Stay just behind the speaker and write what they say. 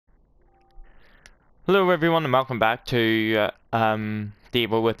Hello everyone and welcome back to The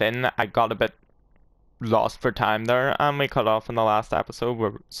Evil Within. I got a bit lost for time there and we cut off in the last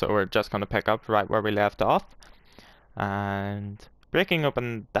episode, so we're just going to pick up right where we left off. And breaking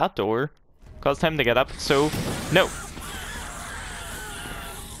open that door caused him to get up, so no!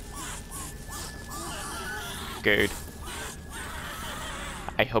 Good.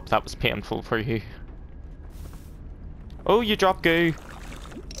 I hope that was painful for you. Oh, you dropped goo!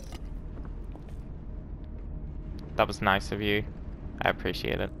 That was nice of you. I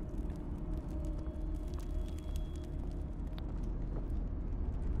appreciate it.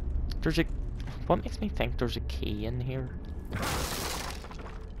 There's a... What makes me think there's a key in here?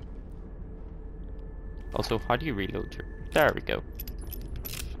 Also, how do you reload your... There we go.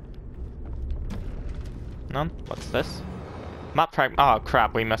 None? What's this? Map fragment. Oh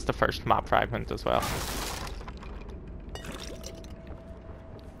crap, we missed the first map fragment as well.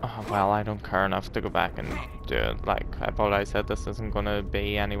 Oh well, I don't care enough to go back and do it. Like, I've already said, this isn't gonna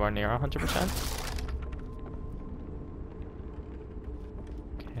be anywhere near 100%.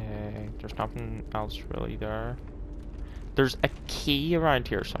 Okay, there's nothing else really there. There's a key around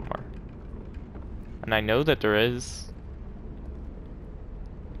here somewhere. And I know that there is.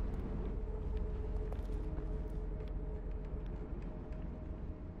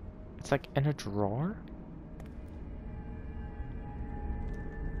 It's like in a drawer?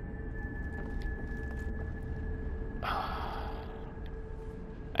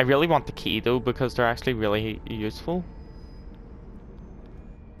 I really want the key though, because they're actually really useful.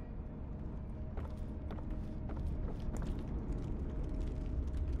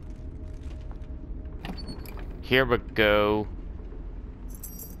 Here we go.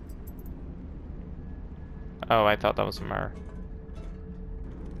 Oh, I thought that was a mirror.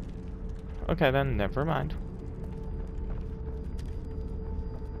 Okay then, never mind.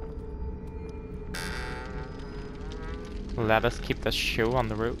 Let us keep this show on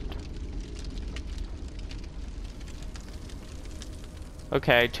the road.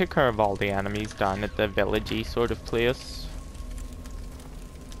 Okay, took care of all the enemies down at the villagey sort of place.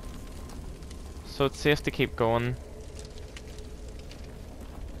 So it's safe to keep going.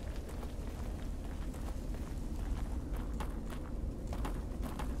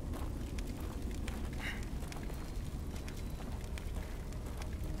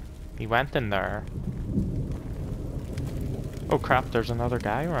 He went in there. Oh crap, there's another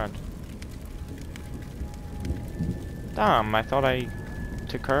guy around. Damn, I thought I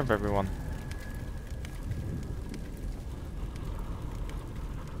took care of everyone.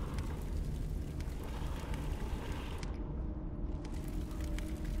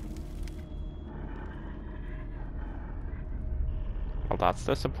 Well, that's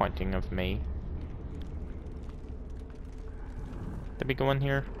disappointing of me. Did we go in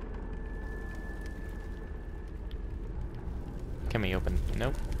here? Can we open?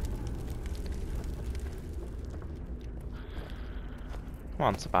 Nope. Come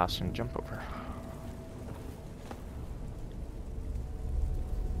on, Sebastian, jump over.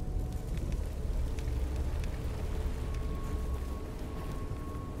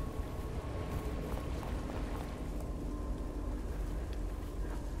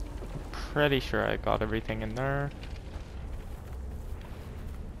 Pretty sure I got everything in there.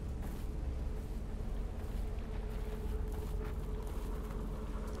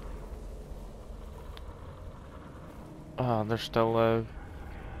 Oh, there's still a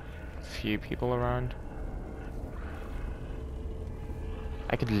few people around.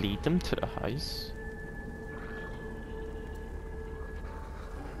 I could lead them to the house.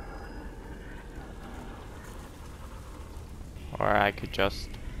 Or I could just,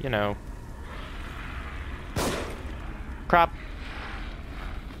 you know... Crap!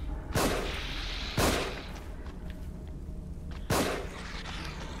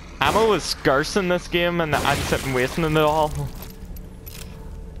 Ammo is scarce in this game and I'm sitting wasting it all.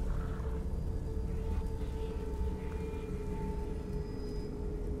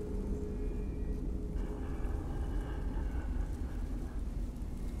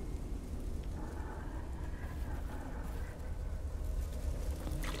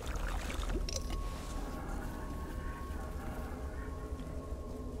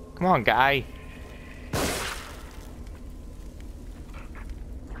 Come on, guy.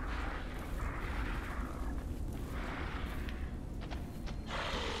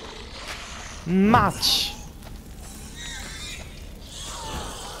 Match!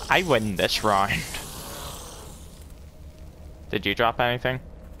 I win this round. Did you drop anything?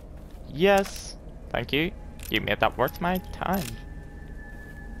 Yes. Thank you. You made that worth my time.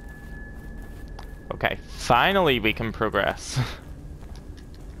 Okay, finally we can progress.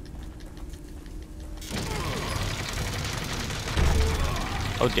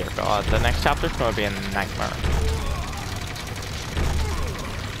 Oh dear god, the next chapter's gonna be a nightmare.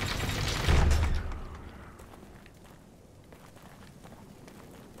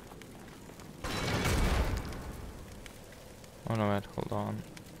 Oh no, wait, hold on.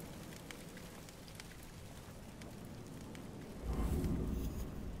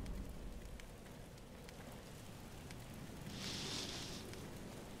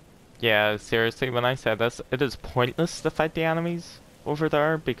 Yeah, seriously, when I said this, it is pointless to fight the enemies over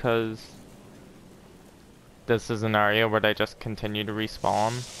there because this is an area where they just continue to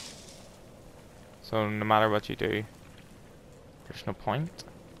respawn. So no matter what you do, there's no point.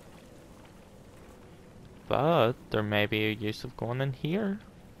 But there may be a use of going in here.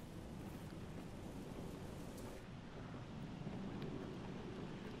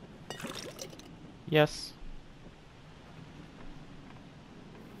 Yes.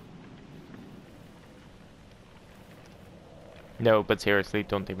 No, but seriously,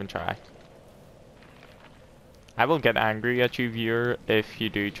 don't even try. I will get angry at you, viewer, if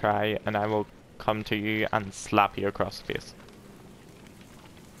you do try, and I will come to you and slap you across the face.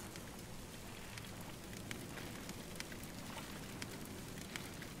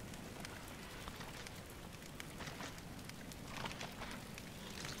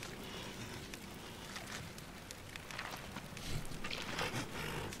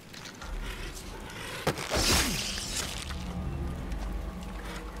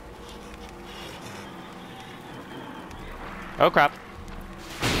 Oh crap.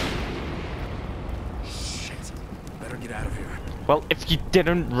 Shit. Better get out of here. Well, if you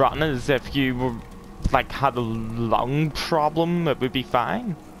didn't run as if you were, like, had a lung problem, it would be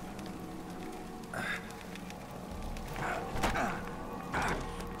fine.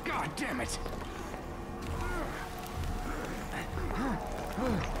 God damn it.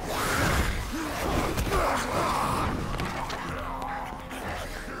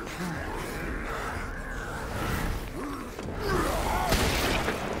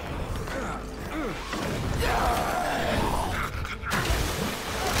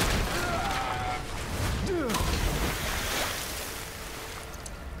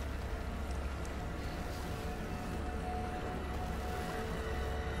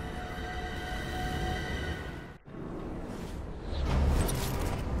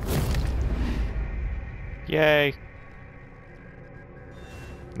 Yay.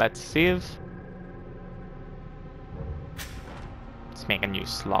 Let's save. Let's make a new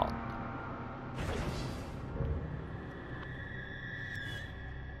slot.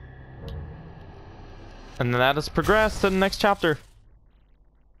 And then let us progress to the next chapter.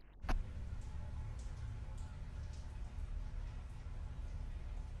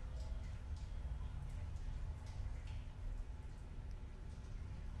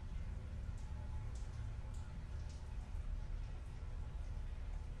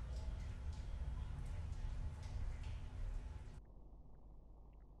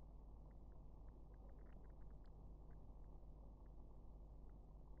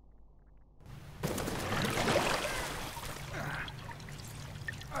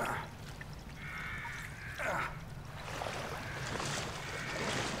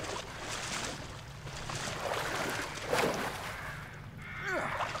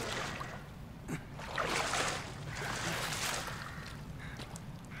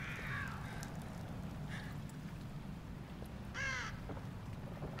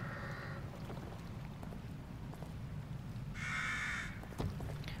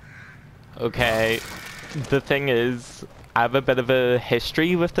 Okay, the thing is, I have a bit of a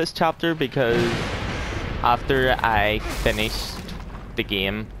history with this chapter because after I finished the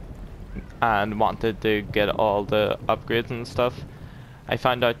game and wanted to get all the upgrades and stuff, I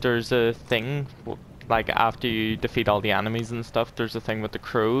found out there's a thing, like after you defeat all the enemies and stuff, there's a thing with the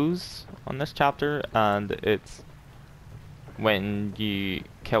crows on this chapter, and it's when you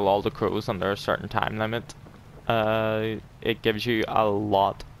kill all the crows under a certain time limit, it gives you a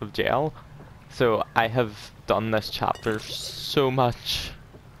lot of gel. So I have done this chapter so much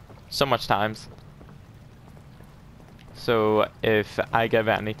times. So if I give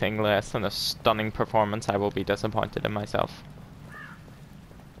anything less than a stunning performance, I will be disappointed in myself.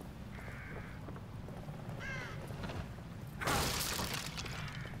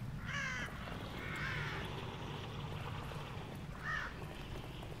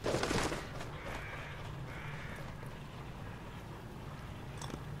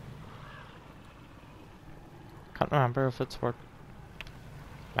 Can't remember if it's worked.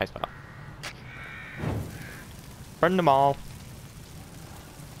 Might as well. Burn them all.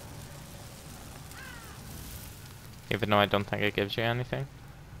 Even though I don't think it gives you anything.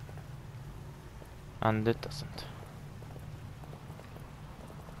 And it doesn't.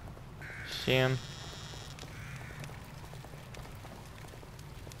 Shame.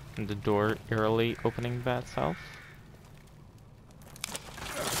 And the door eerily opening by itself.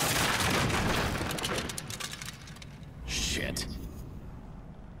 Shit.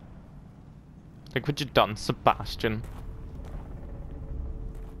 Like, what you done, Sebastian?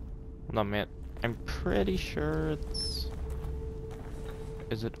 Hold on, mate. I'm pretty sure it's...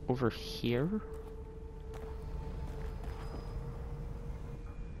 Is it over here?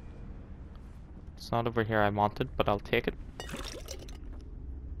 It's not over here I wanted, but I'll take it.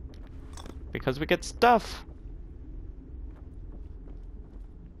 Because we get stuff!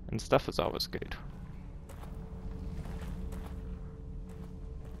 And stuff is always good.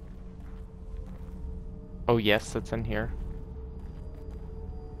 Oh yes, it's in here.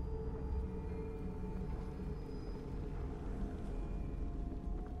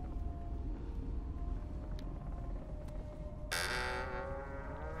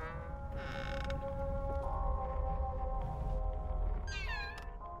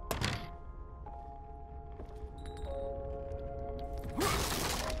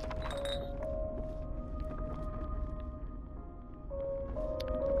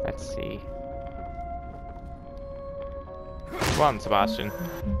 Let's see. Come on, Sebastian.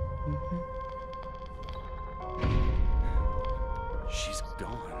 She's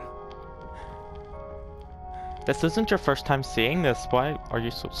gone. This isn't your first time seeing this. Why are you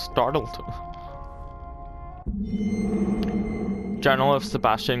so startled? Journal of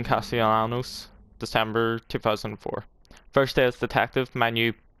Sebastian Castellanos, December 2004. First day as detective, my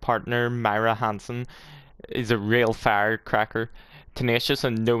new partner, Myra Hansen, is a real firecracker. Tenacious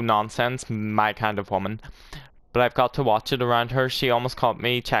and no nonsense, my kind of woman. But I've got to watch it around her. She almost caught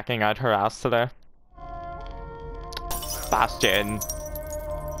me checking out her ass today. Sebastian.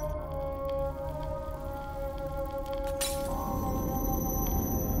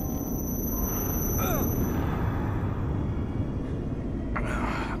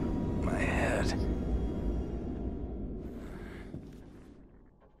 My head.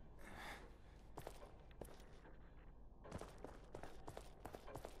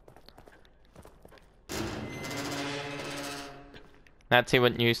 Let's see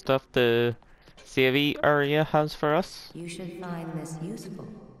what new stuff the CAV area has for us. You should find this useful.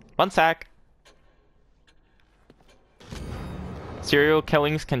 One sec. Serial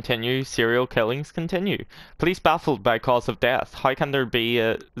killings continue. Serial killings continue. Police baffled by cause of death. How can there be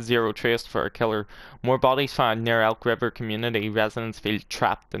a zero trace for a killer? More bodies found near Elk River community. Residents feel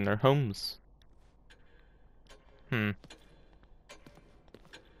trapped in their homes.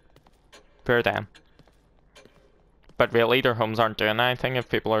 Poor them. But really, their homes aren't doing anything if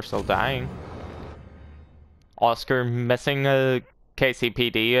people are still dying. Oscar missing. A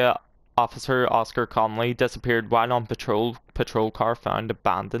KCPD officer Oscar Conley disappeared while on patrol. Patrol car found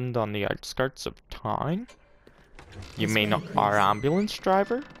abandoned on the outskirts of town. You This mean way, our please. ambulance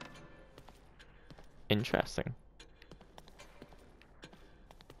driver? Interesting.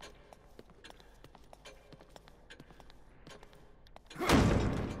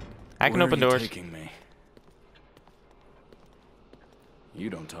 I can Where open are you doors. taking me? You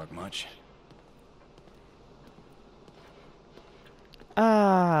don't talk much.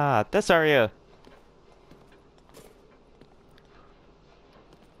 Ah, this area.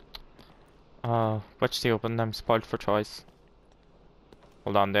 Which to open? I'm spoiled for choice.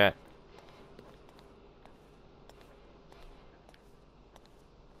 Hold on there.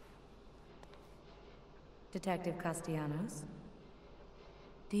 Detective Castellanos,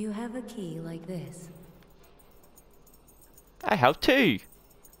 do you have a key like this? I have two.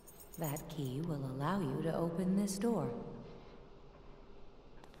 That key will allow you to open this door.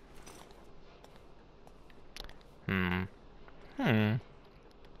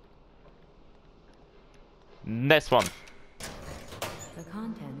 This one. The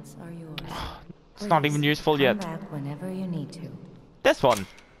contents are yours. It's not even Please, useful come yet. back whenever you need to. This one.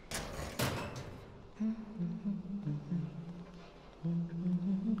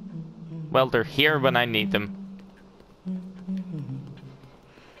 Well, they're here when I need them.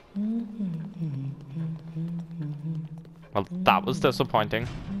 Well, that was disappointing.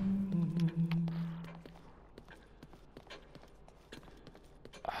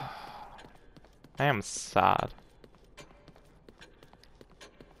 I am sad.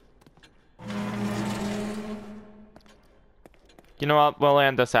 You know what? We'll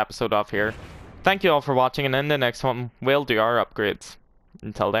end this episode off here. Thank you all for watching, and in the next one, we'll do our upgrades.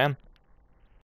 Until then.